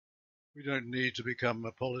We don't need to become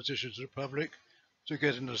a politician's republic to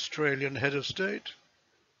get an Australian head of state.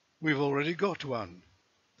 We've already got one,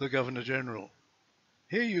 the Governor-General.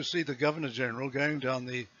 Here you see the Governor-General going down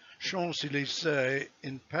the Champs-Élysées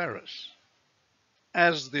in Paris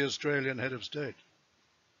as the Australian head of state.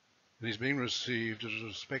 And he's being received as a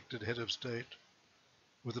respected head of state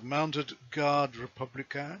with a mounted Garde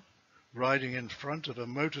républicaine riding in front of a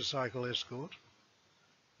motorcycle escort,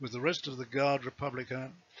 with the rest of the Garde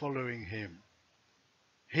républicaine following him.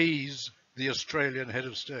 He's the Australian head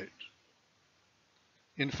of state.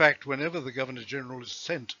 In fact, whenever the Governor-General is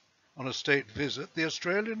sent on a state visit, the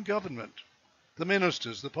Australian government, the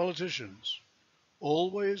ministers, the politicians,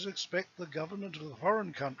 always expect the government of the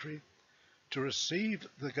foreign country to receive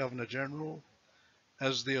the Governor-General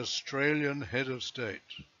as the Australian head of state.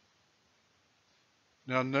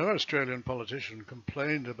 Now, no Australian politician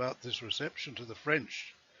complained about this reception to the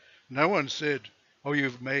French. No one said, "Oh,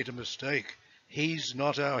 you've made a mistake. He's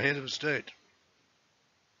not our head of state."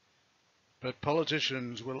 But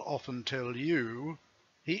politicians will often tell you,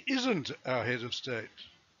 he isn't our head of state.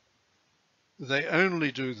 They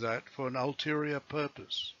only do that for an ulterior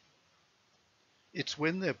purpose. It's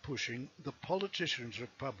when they're pushing the politicians'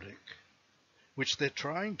 republic, which they're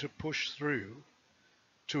trying to push through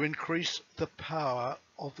to increase the power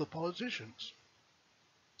of the politicians.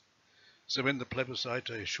 So when the plebiscite,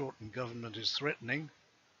 a shortened government, is threatening,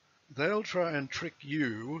 they'll try and trick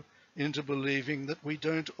you into believing that we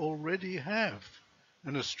don't already have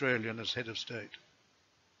an Australian as head of state.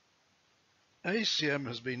 ACM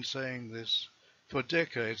has been saying this for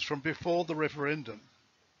decades, from before the referendum,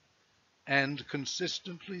 and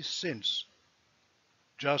consistently since,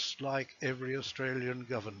 just like every Australian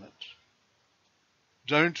government.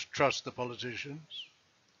 Don't trust the politicians.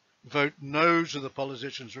 Vote no to the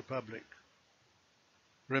politicians' republic.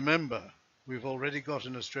 Remember, we've already got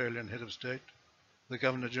an Australian head of state, the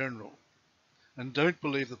Governor-General. And don't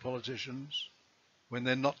believe the politicians when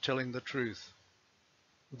they're not telling the truth.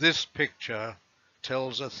 This picture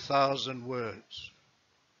tells 1,000 words.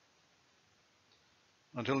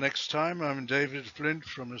 Until next time, I'm David Flint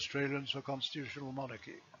from Australians for Constitutional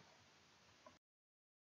Monarchy.